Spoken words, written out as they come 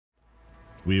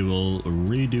we will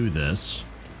redo this.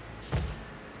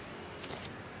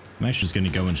 I'm actually just gonna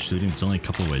go and shooting. It's only a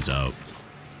couple ways out.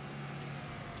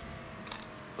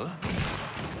 Huh?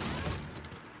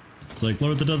 It's like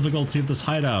lower the difficulty of this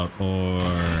hideout, or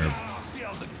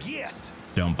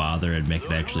don't bother and make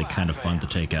it actually kind of fun to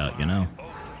take out, you know?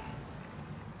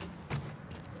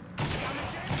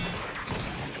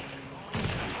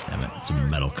 Damn it, it's a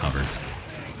metal cover.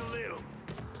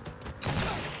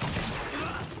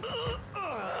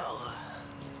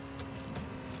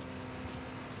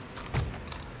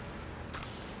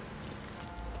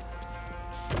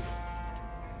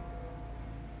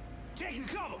 Taking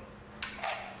cover.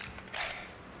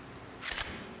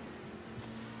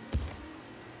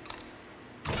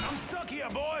 I'm stuck here,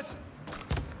 boys.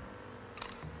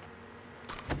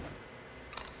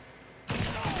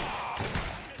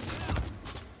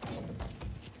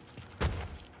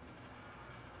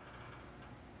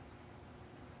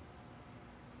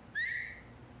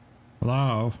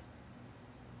 Hello?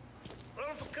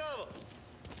 Run for cover.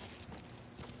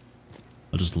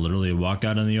 I'll just literally walk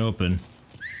out in the open.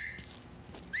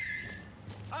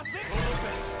 I see.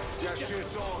 That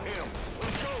shit's all him.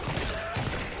 Let's go.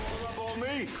 Roll up on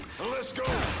me and let's go.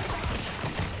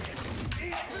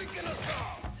 He's freaking us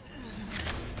out.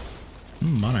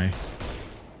 Money.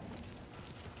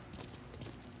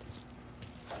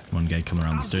 One guy coming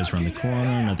around the stairs around the corner,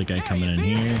 another guy coming in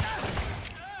here.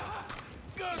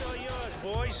 Guns are yours,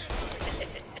 boys.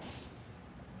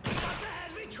 Papa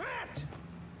has me trapped.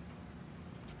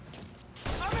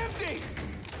 I'm empty.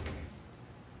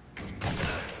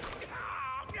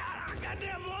 Oh, God, I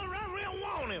goddamn one around here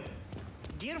want him.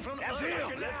 Get him from the other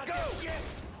direction. Let's go.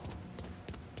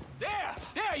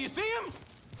 There, you see him?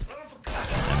 Run for cover.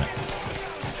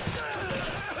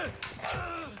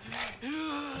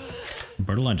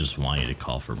 Borderline just want you to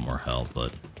call for more help,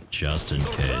 but just in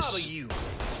case.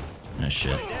 Ah,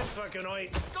 shit. That fucking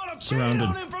ain't gonna Surrounded.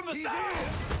 on him from the side.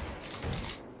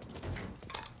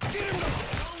 Get him.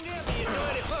 Don't get me, you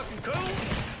dirty fucking coon.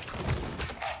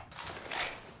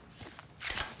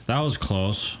 That was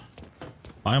close.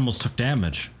 I almost took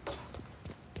damage.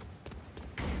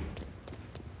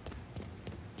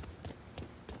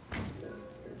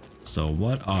 So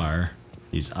what are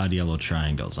these odd yellow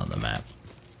triangles on the map?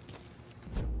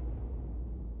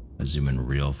 I zoom in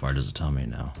real far. Does it tell me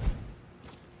now?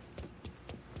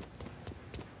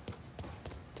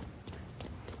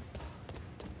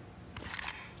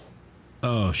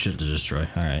 Oh shit, to destroy.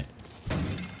 Alright.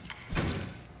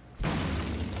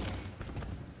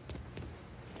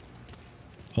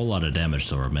 Whole lot of damage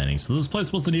still remaining. So this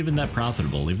place wasn't even that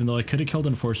profitable, even though I could have killed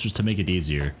enforcers to make it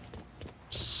easier.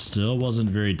 Still wasn't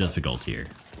very difficult here.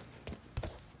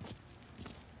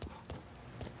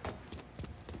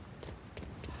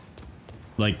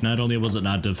 Like, not only was it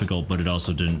not difficult, but it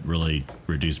also didn't really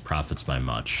reduce profits by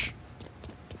much.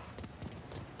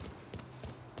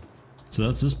 So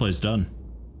that's this place done.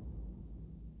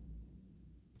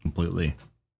 Completely.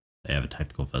 They have a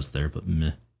tactical vest there, but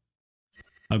meh.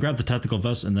 I'll grab the tactical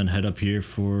vest and then head up here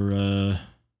for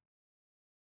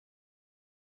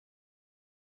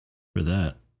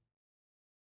that.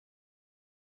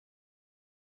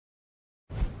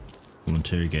 We'll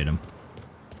interrogate him.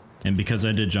 And because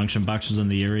I did junction boxes in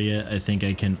the area, I think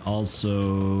I can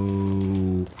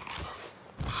also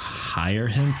hire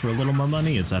him for a little more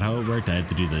money. Is that how it worked? I had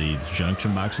to do the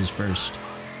junction boxes first,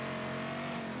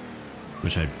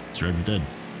 which I sort of did.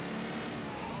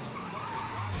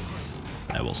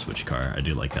 I will switch car. I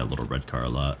do like that little red car a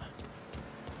lot.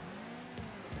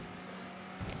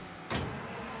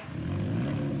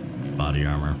 Body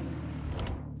armor.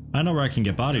 I know where I can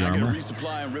get body armor.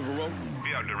 Resupply on River Road.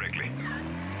 Be out directly.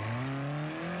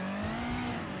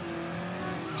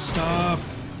 Stop!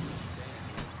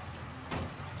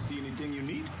 See anything you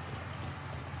need?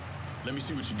 Let me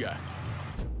see what you got.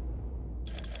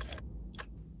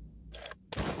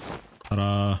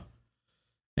 Ta-da!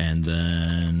 And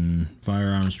then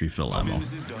firearms refill ammo.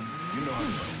 Business is done. You know how to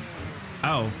fight.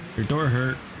 Ow! Your door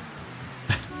hurt.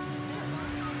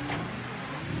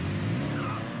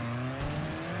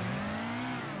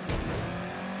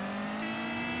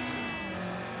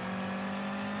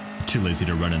 Too lazy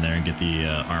to run in there and get the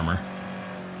armor.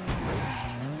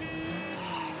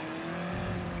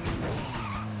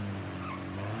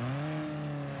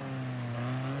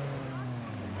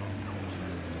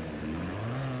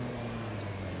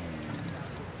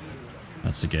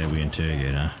 That's the guy we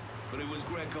interrogate, huh? But it was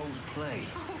Greco's play.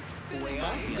 The way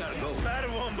I gotta go. Better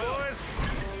one, boys.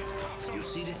 You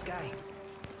see this guy?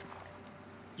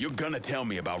 You're gonna tell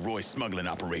me about Roy's smuggling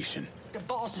operation. The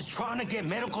boss is trying to get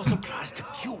medical supplies to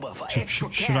Cuba for extra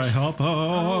cash. Should I help?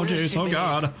 Oh, jeez, oh shit,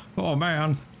 god. Oh,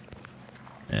 man.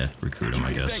 Yeah, recruit him,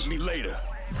 I guess. Thank me later.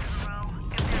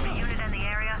 If there's a unit in the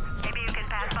area, maybe you can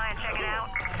pass by and check it out.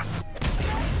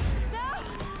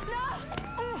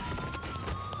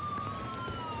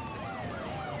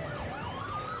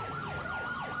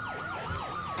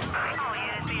 All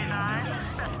units be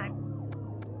advised. Suspect.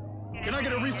 Can I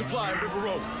get a resupply at River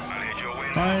Road?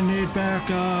 I need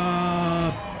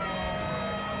backup.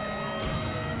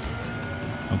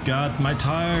 Oh god, my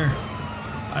tire.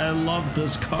 I love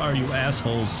this car, you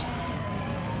assholes.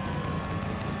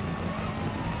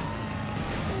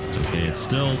 It's okay, it's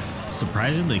still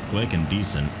surprisingly quick and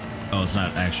decent. Oh, it's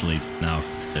not actually. No,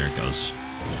 there it goes.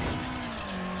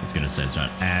 I was gonna say it's not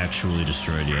actually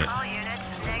destroyed yet. All units,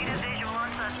 negative visual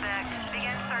on suspect.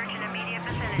 Begin search in immediate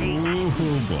vicinity.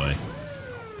 Ooh, boy.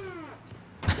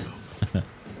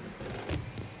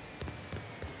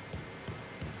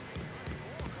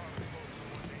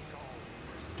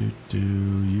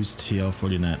 Use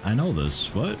TL49. I know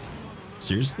this. What?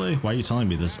 Seriously? Why are you telling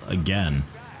me this again?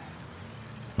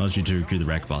 Allows you to recruit the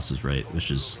racket bosses, right?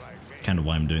 Which is kind of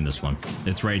why I'm doing this one.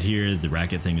 It's right here. The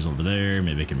racket thing is over there.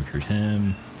 Maybe I can recruit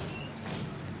him.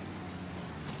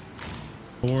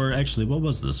 Or actually, what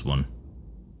was this one?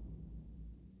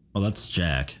 Oh, that's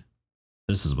Jack.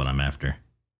 This is what I'm after.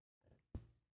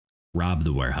 Rob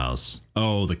the warehouse.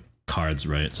 Oh, the cards,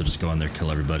 right? So just go in there, kill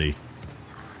everybody.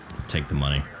 Take the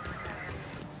money.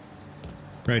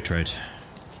 Right.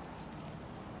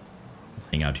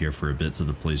 Hang out here for a bit so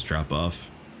the police drop off.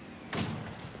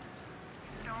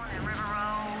 Stolen at River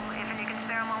Road. If you can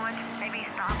spare a moment, maybe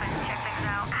stop and check things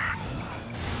out.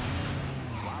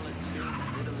 While it's feeling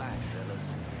a little light,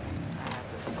 fellas, I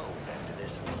have to fold after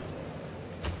this one.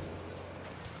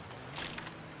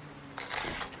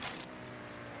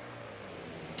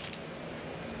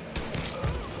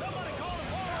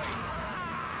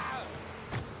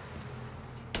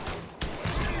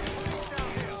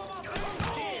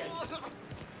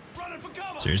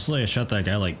 Seriously, I shot that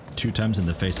guy like 2 times in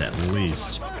the face at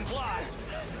least.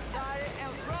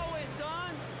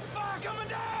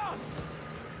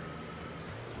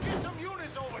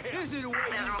 This is the way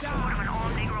There's a you report die. of an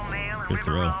all-Negro male in Good River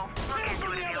throw. Road. Look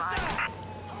into it if you like.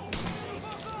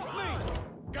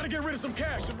 Gotta get rid of some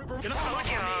cash at River Road. Can I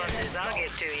Put your horses, I'll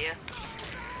get to you.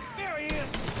 There he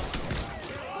is.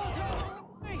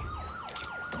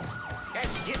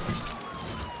 That's it.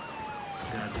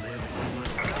 Gotta do everything.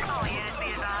 All units be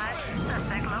advised.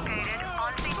 Suspect located.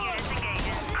 On-scene units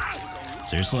engaging.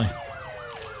 Seriously?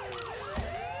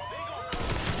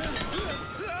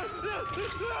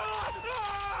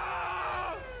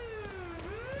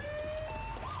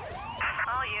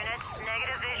 All units,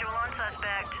 negative visual on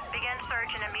suspect. Begin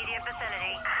search in immediate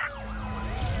vicinity.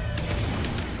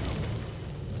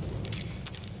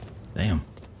 Damn.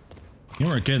 You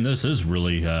know, we're getting this is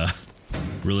really,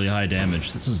 really high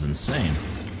damage. This is insane.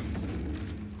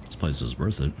 This place is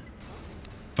worth it.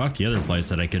 Fuck the other place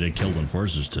that I could have killed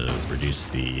enforcers to reduce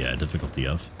the difficulty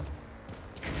of.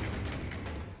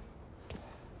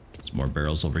 There's more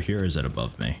barrels over here. Or is that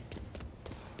above me?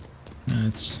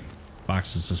 It's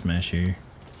boxes to smash here.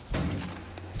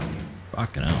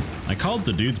 Fucking hell. I called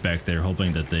the dudes back there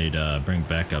hoping that they'd bring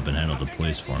backup and handle the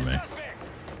police for me.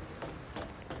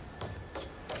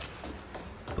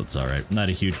 That's alright. Not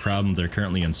a huge problem. They're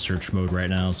currently in search mode right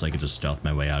now, so I could just stealth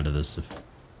my way out of this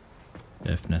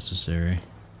if necessary.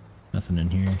 Nothing in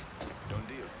here.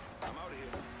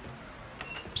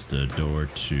 Just a door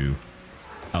to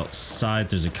outside.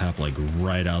 There's a cop like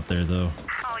right out there though.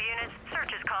 All units,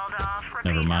 search is called off.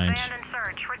 Never Repeat, mind. abandon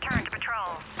search. Return to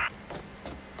patrol.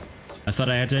 I thought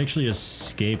I had to actually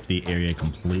escape the area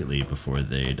completely before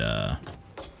they'd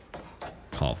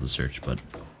call for the search, but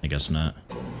I guess not.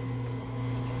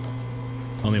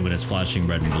 Only when it's flashing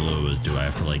red and blue is do I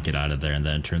have to like get out of there, and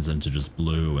then it turns into just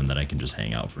blue, and then I can just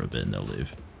hang out for a bit and they'll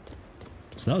leave.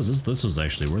 So that was this was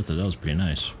actually worth it. That was pretty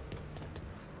nice.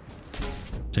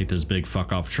 Take this big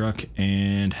fuck off truck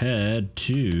and head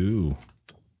to.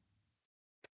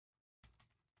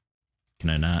 Can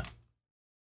I not?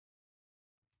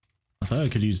 I thought I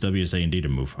could use WSA and D to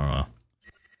move. Oh,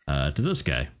 well. To this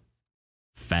guy.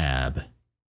 Fab.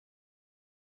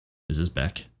 Is this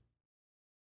Beck?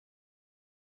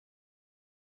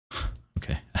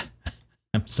 Okay.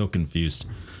 I'm so confused.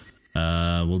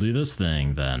 We'll do this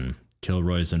thing then. Kill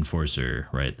Roy's enforcer.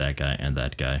 Right, that guy and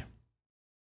that guy.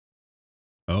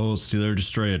 Oh, steal or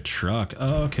destroy a truck.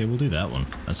 Oh, okay, we'll do that one.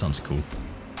 That sounds cool.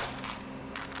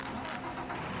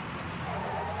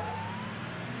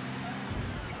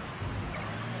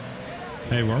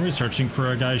 Hey, weren't we searching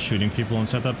for a guy shooting people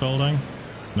inside that building?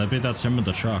 Maybe that's him with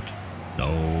the truck.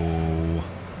 No.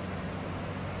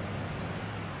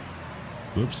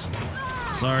 Oops.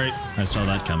 Sorry, I saw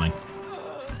that coming.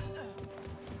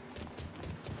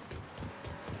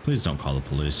 Please don't call the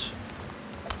police.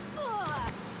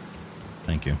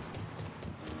 Thank you.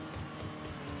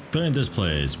 Clearing this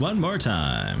place one more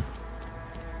time.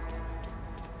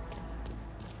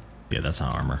 Yeah, that's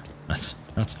not armor.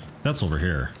 That's over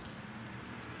here.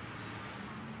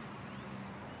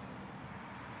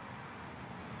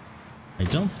 I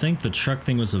don't think the truck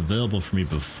thing was available for me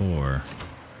before.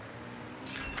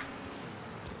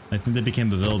 I think they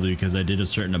became available because I did a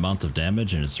certain amount of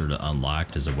damage and it sort of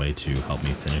unlocked as a way to help me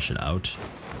finish it out.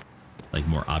 Like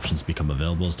more options become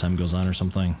available as time goes on or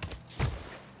something.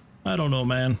 I don't know,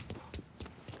 man.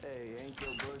 Hey, ain't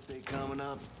your birthday coming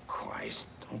up? Christ,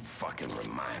 don't fucking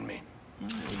remind me. You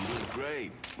look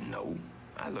great. No,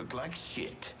 I look like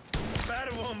shit.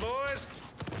 Better one, boys.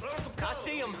 I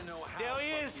see him. There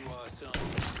he is.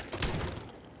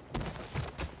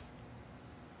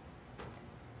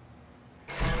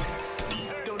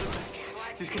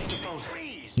 Just get to the phone.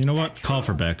 You know what? Call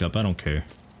for backup. I don't care.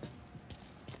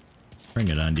 Bring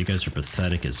it on. You guys are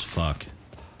pathetic as fuck.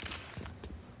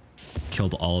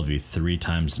 Killed all of you 3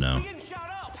 times now.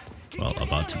 Well,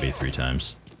 about to be 3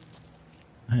 times.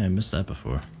 Hey, I missed that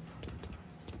before.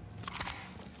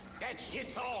 That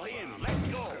shit's all him. Let's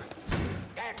go.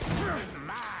 That is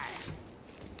mine.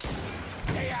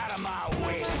 Stay out of my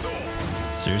way.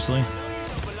 Seriously?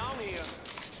 Belong here.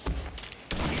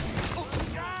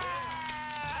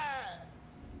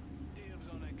 Dibs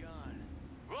on that gun.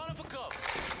 Running for cover.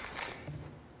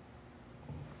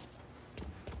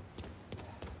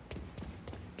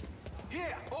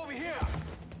 Here, over here.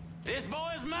 This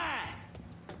boy is mine.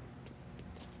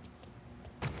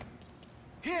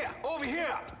 Here, over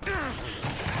here.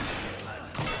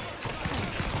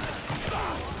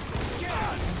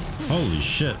 Holy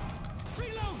shit.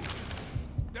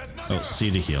 Oh, C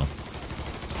to heal.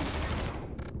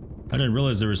 I didn't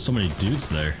realize there were so many dudes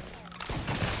there.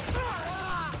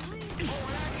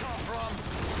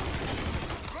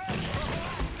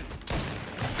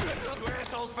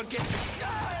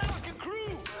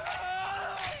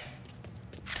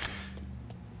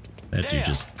 That dude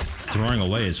just throwing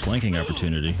away his flanking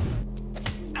opportunity.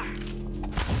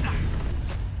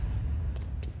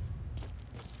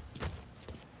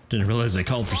 Didn't realize they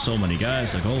called for so many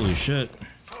guys, like holy shit.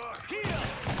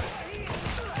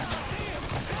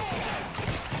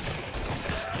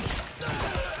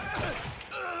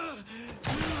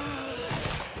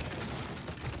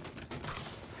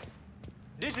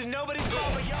 This is nobody's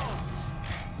fault but yours.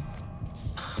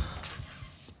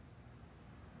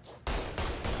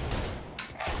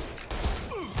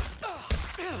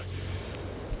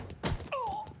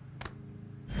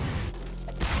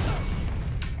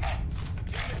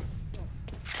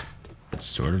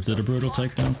 Sort of did a brutal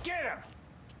takedown.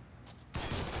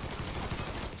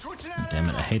 Damn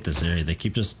it, I hate this area. They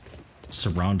keep just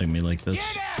surrounding me like this.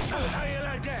 How you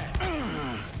like that?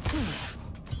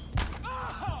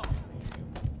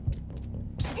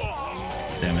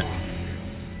 Damn it.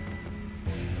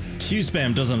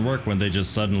 Q-spam doesn't work when they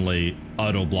just suddenly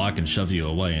auto-block and shove you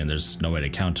away and there's no way to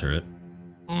counter it.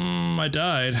 I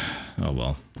died. Oh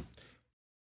well.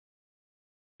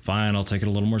 Fine, I'll take it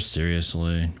a little more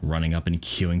seriously. Running up and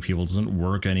queuing people doesn't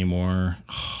work anymore.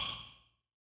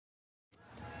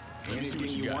 Anything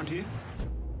you want here?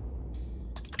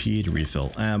 P to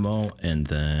refill ammo, and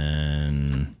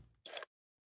then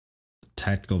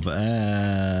tactical forget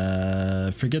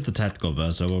the tactical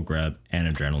vest. I will grab an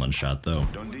adrenaline shot though.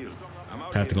 Done deal. I'm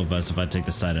out Tactical vest, if I take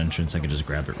the side entrance, I can just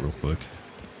grab it real quick.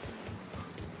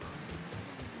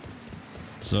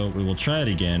 So we will try it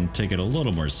again, take it a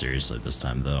little more seriously this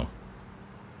time though.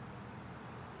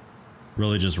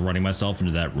 Really just running myself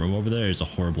into that room over there is a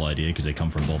horrible idea because they come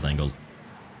from both angles.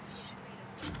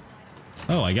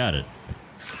 Oh, I got it.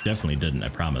 Definitely didn't, I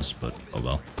promise, but oh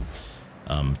well.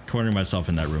 Cornering myself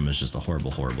in that room is just a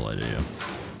horrible, horrible idea.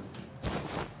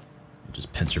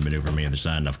 Just pincer maneuver me and there's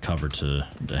not enough cover to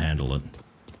handle it.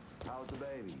 How's the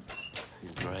baby?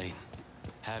 She's great.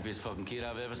 Happiest fucking kid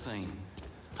I've ever seen.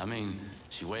 I mean,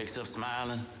 she wakes up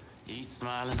smiling, eats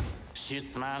smiling, shit's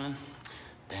smiling.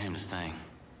 Damnedest thing.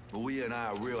 Maria and I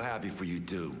are real happy for you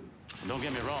too. Don't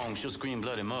get me wrong, she'll scream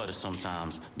bloody murder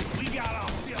sometimes. We got our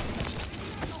shit.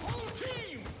 The whole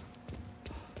team.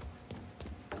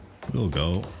 We'll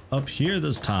go up here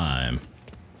this time.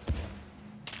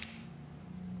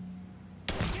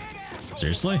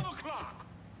 Seriously?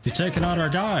 He's taking out our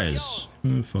guys.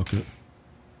 Fuck it.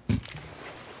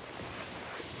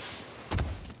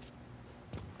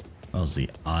 That was the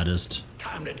oddest.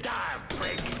 Time to dive,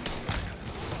 prick.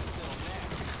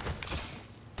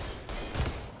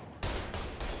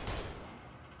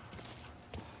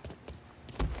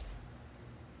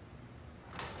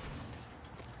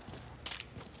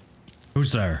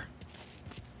 Who's there?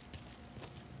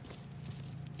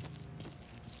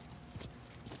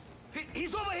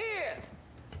 He's over here.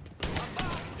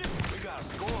 We got a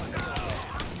score.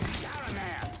 Got him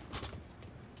now.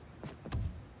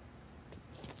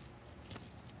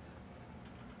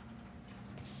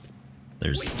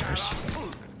 There's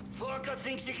Fucker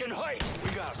thinks he can hide.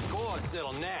 We got a score to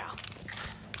settle now.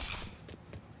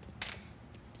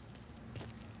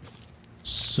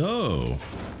 So.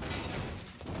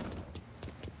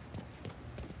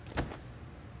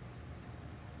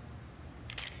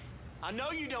 I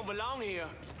know you don't belong here.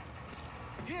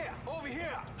 Here, over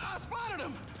here. I spotted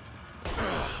him.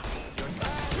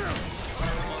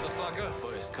 Motherfucker.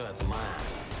 First cut's mine.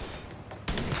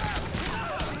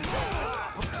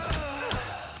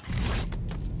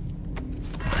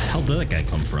 Where the hell did that guy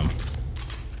come from?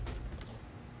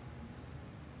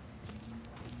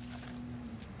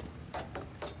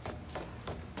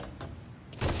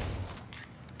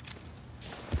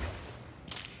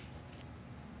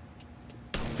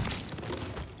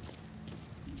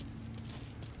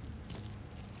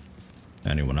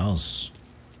 Anyone else?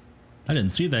 I didn't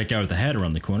see that guy with the hat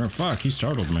around the corner. Fuck, he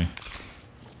startled me.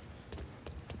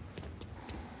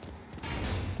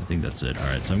 I think that's it.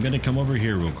 Alright, so I'm gonna come over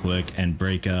here real quick and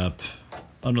break up.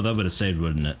 Oh no, that would have saved,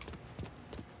 wouldn't it?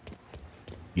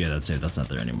 Yeah, that's it. That's not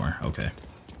there anymore. Okay.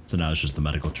 So now it's just the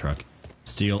medical truck.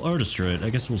 Steal or destroy it. I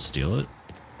guess we'll steal it.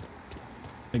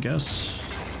 I guess.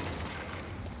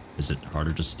 Is it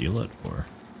harder to steal it or?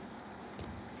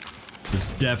 This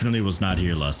definitely was not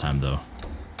here last time though.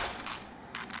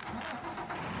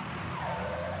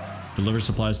 Deliver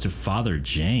supplies to Father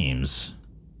James.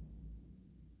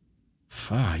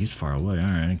 Fuck, he's far away.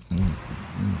 Alright.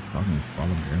 Fucking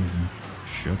Father James.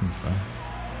 Shut him up.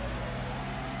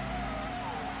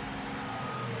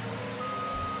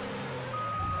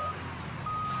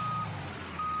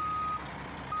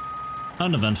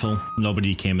 Uneventful.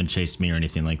 Nobody came and chased me or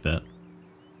anything like that.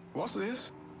 What's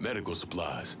this? Medical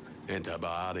supplies,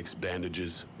 antibiotics,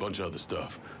 bandages, bunch of other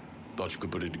stuff. Thought you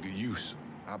could put it to good use.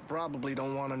 I probably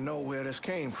don't want to know where this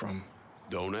came from.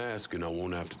 Don't ask and I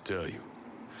won't have to tell you.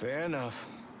 Fair enough.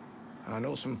 I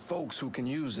know some folks who can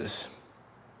use this.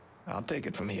 I'll take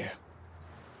it from here.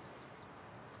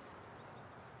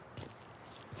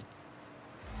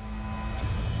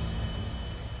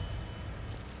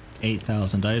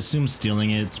 $8,000. I assume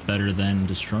stealing it's better than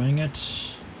destroying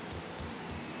it.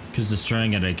 Because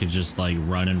destroying it, I could just like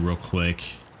run in real quick,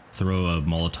 throw a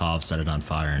Molotov, set it on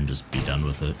fire, and just be done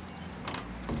with it.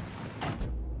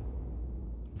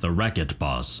 The Wreck-It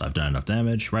boss. I've done enough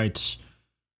damage, right?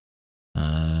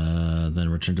 Then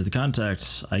return to the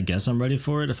contacts. I guess I'm ready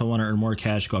for it. If I want to earn more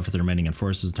cash, go after the remaining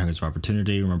enforcers and targets of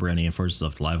opportunity. Remember, any enforcers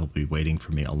left alive will be waiting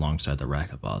for me alongside the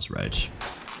Wreck-It boss, right?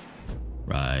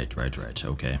 Right.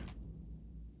 Okay.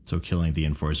 So killing the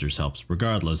enforcers helps.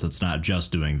 Regardless, it's not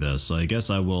just doing this. So I guess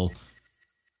I will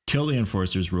kill the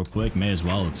enforcers real quick. May as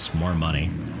well. It's more money.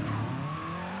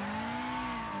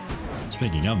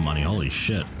 Speaking of money, holy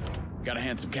shit. Gotta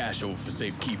hand some cash over for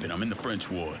safekeeping. I'm in the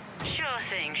French ward. Sure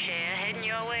thing, Cher. Heading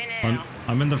your way now.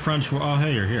 I'm in the French ward. Oh,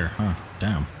 hey, you're here. Huh.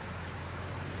 Damn.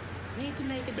 Need to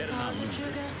make a deposit,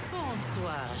 sugar?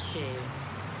 Bonsoir, Cher.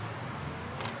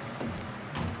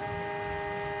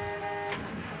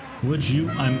 Would you?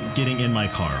 I'm getting in my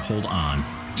car. Hold on.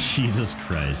 Jesus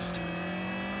Christ.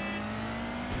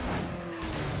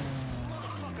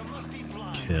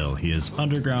 Kill. He is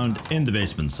underground in the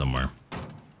basement somewhere.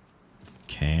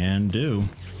 Can do.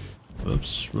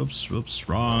 Whoops.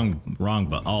 Wrong,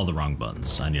 but all the wrong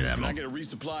buttons. I need ammo. Can I get a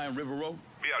resupply in River Road?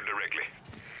 Be out directly.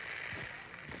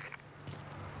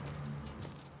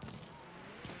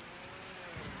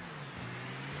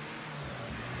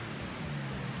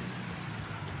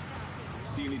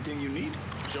 See anything you need?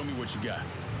 Show me what you got.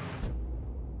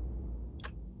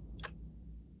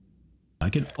 I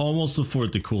can almost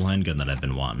afford the cool handgun that I've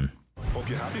been wanting. Hope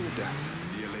you're happy with that.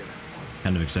 See you later.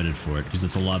 Kind of excited for it because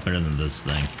it's a lot better than this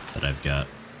thing that I've got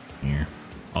here.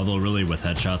 Although really with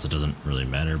headshots it doesn't really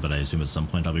matter, but I assume at some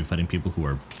point I'll be fighting people who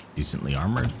are decently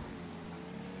armored.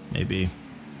 Maybe.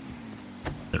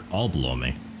 They're all below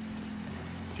me.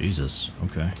 Jesus,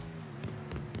 okay.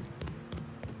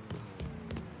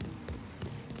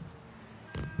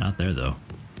 Not there though.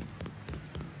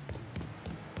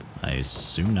 I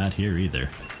assume not here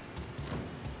either.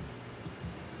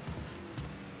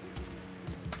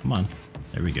 Come on.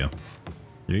 There we go.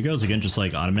 There he goes again, just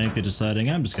like automatically deciding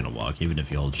I'm just gonna walk even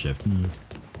if you hold shift.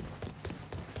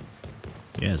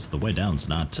 Yes, the way down's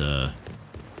not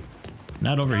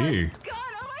over here. Gun!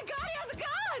 Oh my god, he has a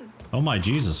gun! Oh my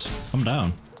Jesus, come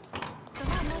down. The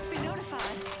lab must be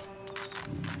notified.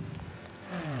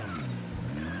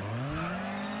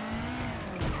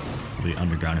 We'll be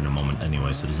underground in a moment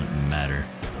anyway, so it doesn't matter.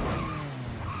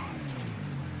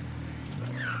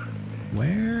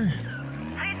 Where?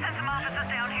 Please send some officers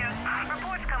down here.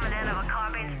 Reports coming in of a car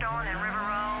being stolen in River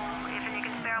Row. If you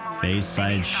can spare a moment,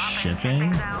 Bayside stop and check shipping?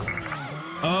 things out.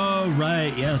 Oh,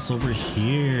 right. Yes, over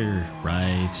here.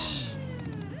 Right.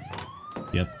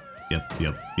 Yep.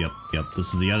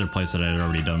 This is the other place that I had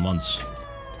already done once.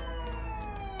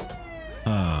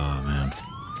 Oh, man.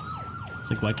 It's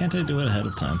like, why can't I do it ahead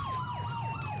of time?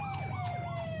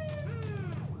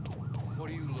 What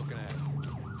are you looking at?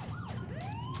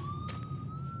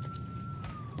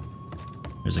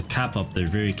 There's a cop up there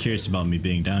very curious about me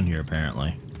being down here,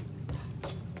 apparently.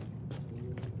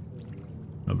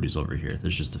 Nobody's over here.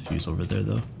 There's just a fuse over there,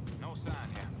 though. No sign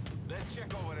here. Let's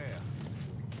check over there.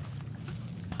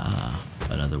 Ah,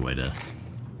 another way to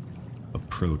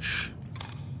approach.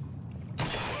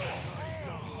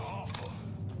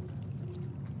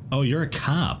 Oh, you're a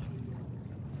cop.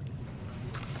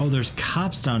 Oh, there's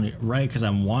cops down here. Right, because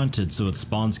I'm wanted, so it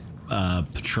spawns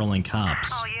patrolling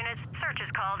cops. All units, search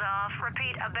is called off.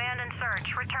 Repeat, abandoned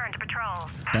search. Return to patrol.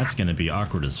 That's gonna be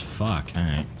awkward as fuck.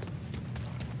 Alright.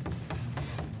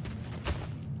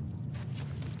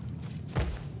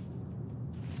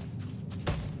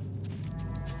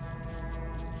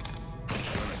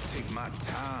 Take my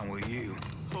time with you.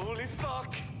 Holy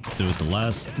fuck! Do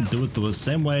it the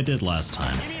same way I did last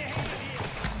time.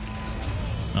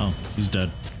 Oh, he's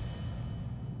dead.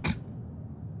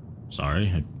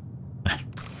 Sorry, I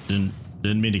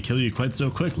didn't mean to kill you quite so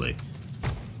quickly.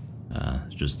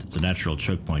 It's a natural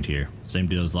choke point here. Same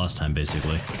deal as last time,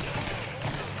 basically.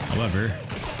 However,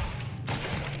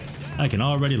 I can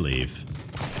already leave.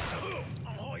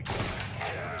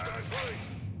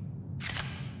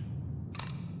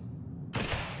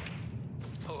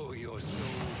 Oh, you're so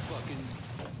fucking...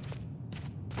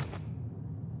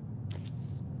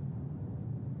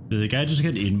 Did the guy just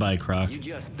get eaten by a croc? You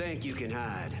just think you can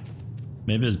hide.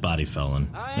 Maybe his body fell in.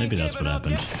 Maybe that's what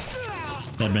happened.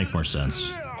 That'd make more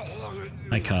sense.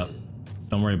 Hi, cop.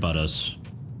 Don't worry about us.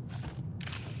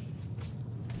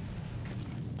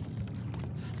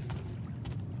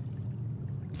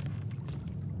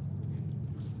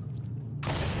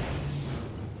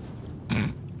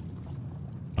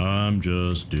 I'm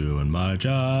just doing my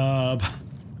job.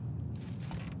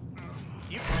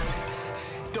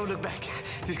 Don't look back.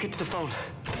 Just get to the phone.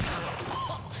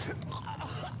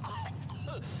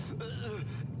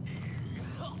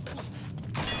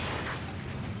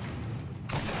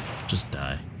 Just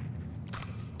die.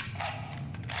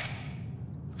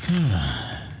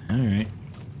 Alright.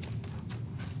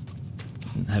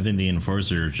 Having the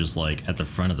enforcer just like at the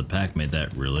front of the pack made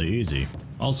that really easy.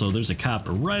 Also, there's a cop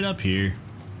right up here.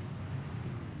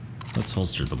 Let's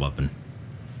holster the weapon.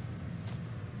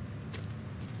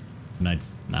 Can I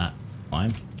not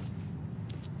climb?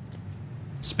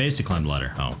 Space to climb the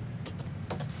ladder. Oh.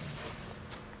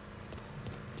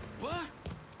 What?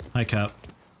 Hi, cop.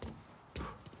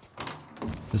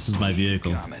 This is my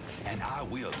vehicle. And I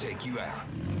will take you out.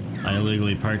 I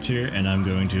illegally parked here, and I'm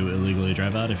going to illegally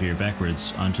drive out of here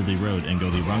backwards onto the road and go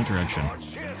the wrong direction. Oh,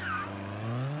 shit.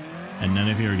 And none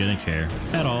of you are gonna care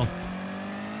at all.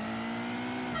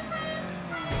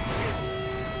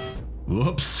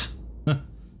 Whoops.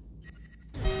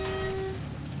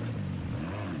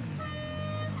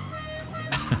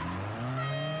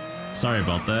 Sorry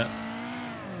about that.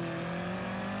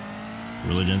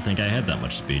 Really didn't think I had that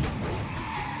much speed.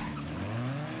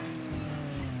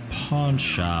 Pawn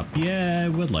shop. Yeah, I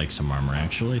would like some armor,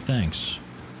 actually. Thanks.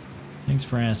 Thanks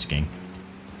for asking.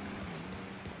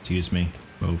 Excuse me.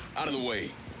 Move. Out of the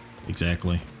way.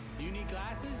 Exactly. Do you need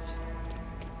glasses?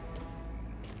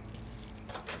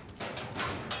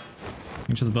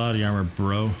 Thanks for the body armor,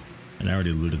 bro. And I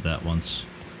already looted that once.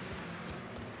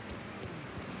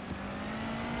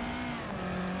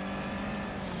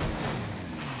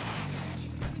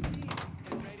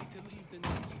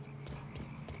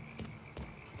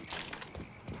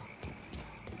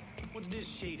 What's this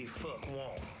shady fuck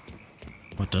want?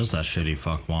 What does that shitty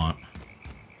fuck want?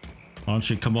 Why don't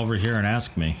you come over here and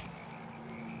ask me?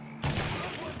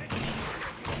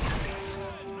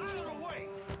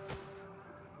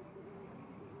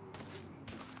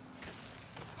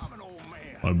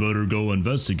 I better go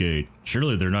investigate.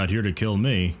 Surely they're not here to kill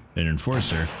me, an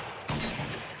enforcer.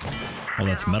 Oh,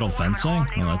 that's metal fencing?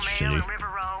 Oh, that's shitty. River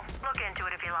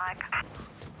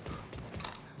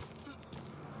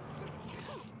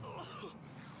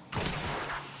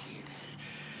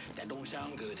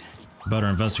Better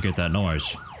investigate that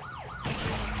noise.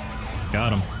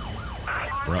 Got him.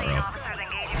 Ruh-roh. Officers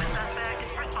engaging the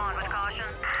suspect. Respond with caution.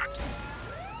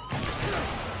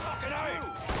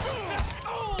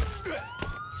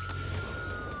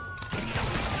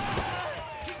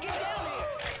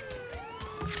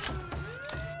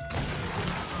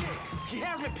 He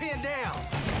has me pinned down.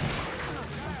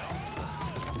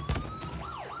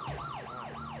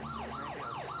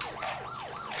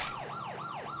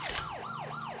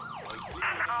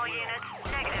 All units,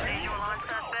 negative visual on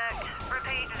suspect.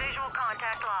 Repeat, visual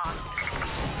contact lost.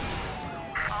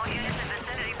 All units in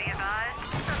vicinity be advised.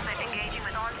 Suspect engaging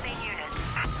with on-scene units.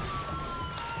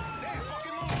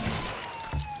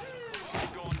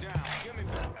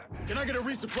 Can I get a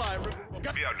resupply?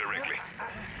 Be out directly.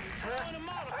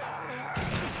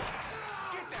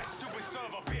 Get that stupid son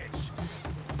of a bitch.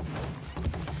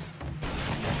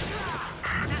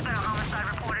 There's been a homicide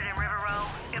reported in River Row.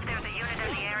 If there's a unit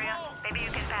in the area, maybe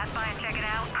you can pass by and check it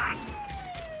out.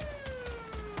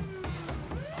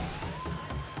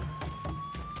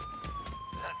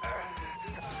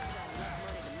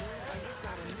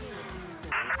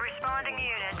 Responding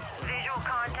units. Visual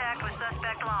contact with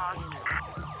suspect lost.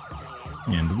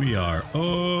 And we are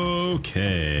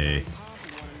okay.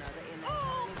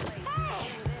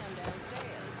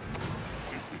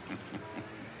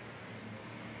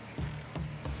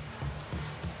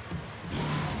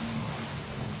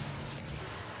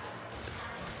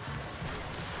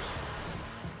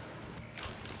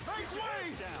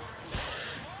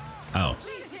 Oh.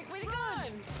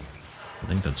 I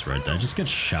think that's right. Did I just get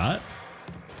shot?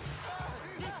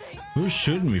 Who's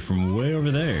shooting me from way over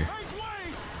there?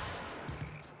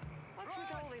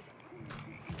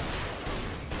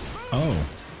 Oh,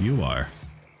 you are.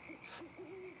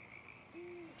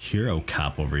 Hero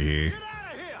cop over here.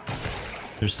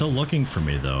 They're still looking for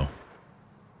me though.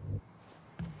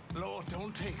 Lord,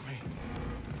 don't take me.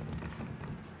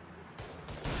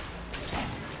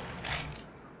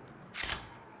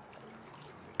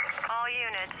 All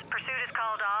units, pursuit is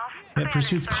called off. Yeah,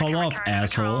 pursuit's call off,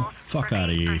 asshole. Fuck out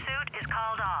of here. Pursuit is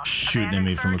called off. Shooting at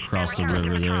me from across the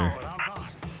river there.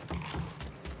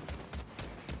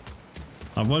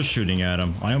 I was shooting at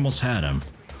him. I almost had him.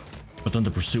 But then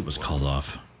the pursuit was called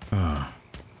off. Ugh.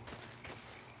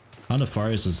 How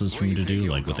nefarious is this for me to do?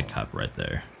 Like with the cop right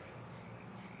there.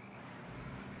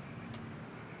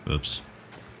 Oops.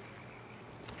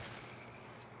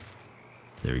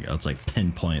 There we go. It's like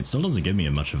pinpoint. Still doesn't give me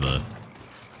much of a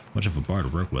bar to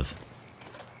work with.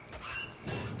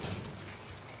 Who's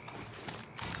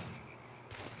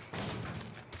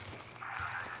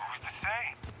to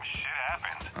say? Shit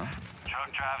happens. Truck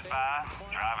drives by,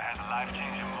 driver has a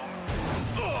life-changing moment.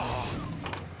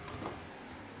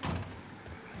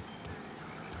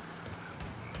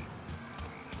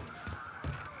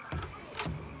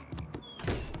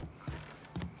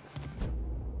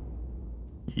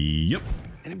 Yep.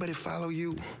 Anybody follow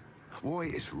you? Roy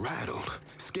is rattled,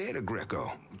 scared of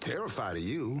Greco, terrified of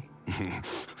you.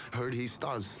 Heard he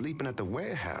started sleeping at the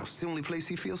warehouse, the only place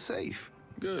he feels safe.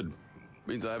 Good.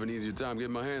 Means I have an easier time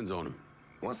getting my hands on him.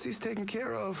 Once he's taken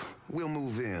care of, we'll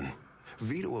move in.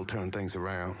 Vito will turn things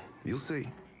around. You'll see.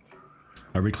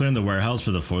 Are we clearing the warehouse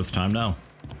for the 4th time now?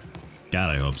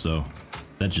 God, I hope so.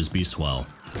 That'd just be swell.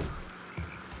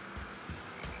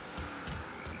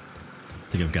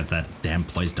 I think I've got that damn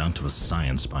place down to a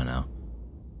science by now.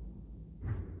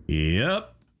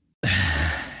 Yep.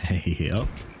 Yep.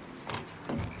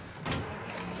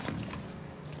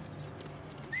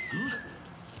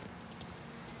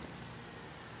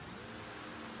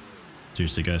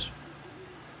 Seriously, guys.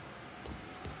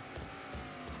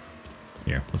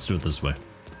 Here, let's do it this way.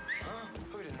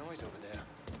 Heard a noise over there.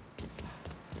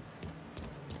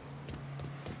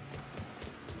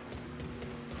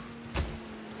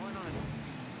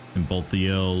 And both of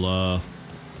you'll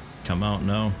come out?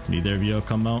 No? Neither of you will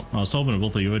come out? I was hoping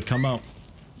both of you would come out.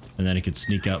 And then he could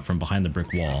sneak out from behind the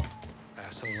brick wall.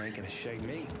 Asshole ain't gonna shake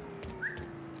me.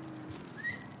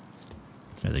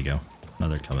 There they go. Now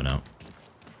they're coming out.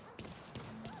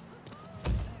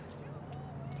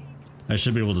 I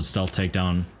should be able to stealth take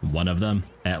down one of them,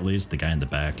 at least, the guy in the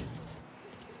back.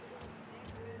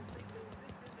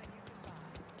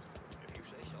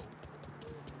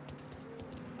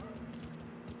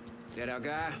 That our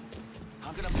guy?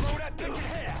 I'm gonna blow that bitch in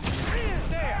half.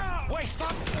 There! Wait,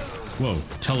 stop! Whoa,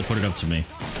 teleported up to me.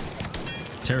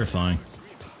 Terrifying.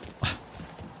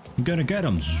 I'm gonna get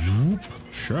him. Zoop.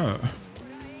 Sure.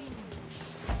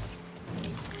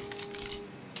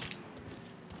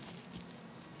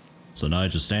 So now I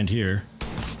just stand here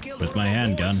with my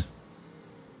handgun.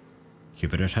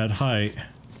 Keep it at head height.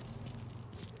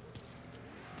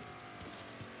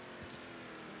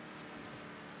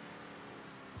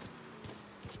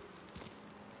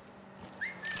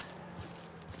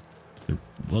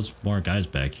 was more guys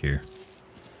back here.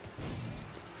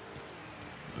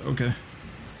 Okay.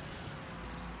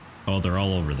 Oh, they're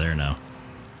all over there now.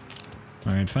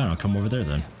 Alright, fine. I'll come over there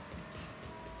then.